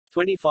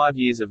25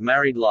 years of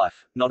married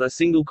life, not a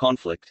single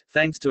conflict,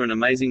 thanks to an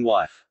amazing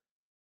wife.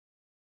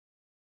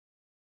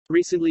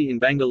 Recently in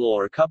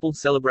Bangalore, a couple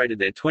celebrated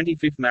their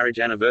 25th marriage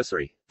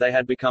anniversary. They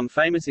had become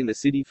famous in the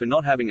city for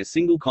not having a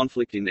single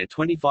conflict in their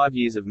 25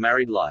 years of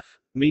married life.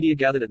 Media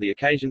gathered at the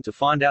occasion to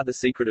find out the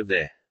secret of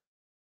their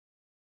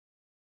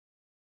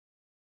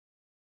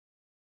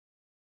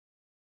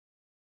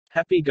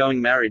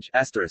happy-going marriage.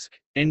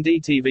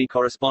 NDTV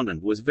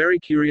correspondent was very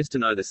curious to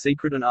know the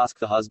secret and asked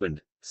the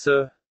husband,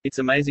 "Sir, it's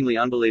amazingly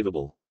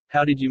unbelievable.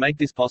 How did you make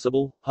this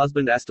possible?"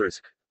 Husband: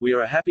 "We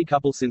are a happy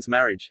couple since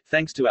marriage,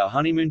 thanks to our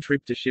honeymoon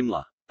trip to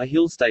Shimla, a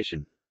hill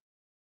station.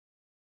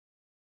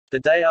 The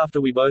day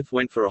after we both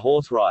went for a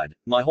horse ride.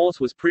 My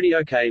horse was pretty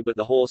okay, but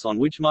the horse on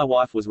which my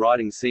wife was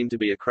riding seemed to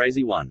be a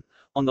crazy one.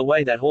 On the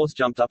way that horse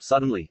jumped up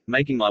suddenly,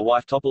 making my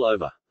wife topple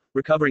over.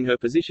 Recovering her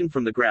position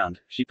from the ground,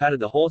 she patted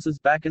the horse's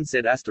back and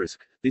said,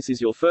 "This is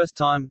your first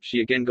time."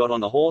 She again got on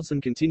the horse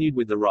and continued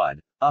with the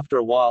ride. After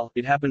a while,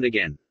 it happened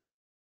again.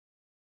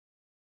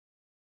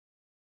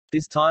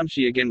 This time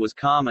she again was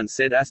calm and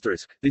said,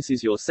 "This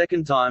is your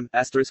second time,"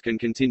 and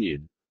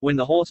continued. When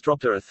the horse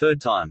dropped her a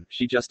third time,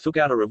 she just took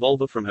out a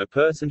revolver from her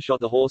purse and shot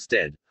the horse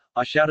dead.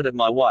 I shouted at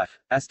my wife,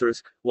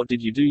 "What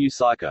did you do, you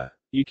psycho?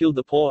 You killed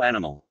the poor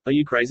animal. Are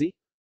you crazy?"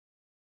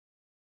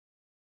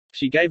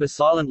 She gave a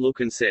silent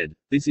look and said,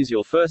 "This is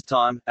your first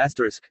time,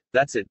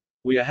 that's it.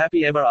 We are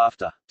happy ever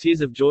after."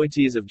 Tears of joy,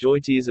 tears of joy,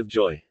 tears of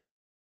joy.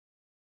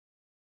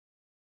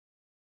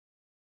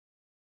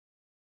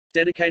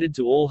 Dedicated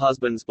to all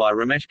husbands by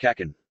Ramesh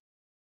Kakan.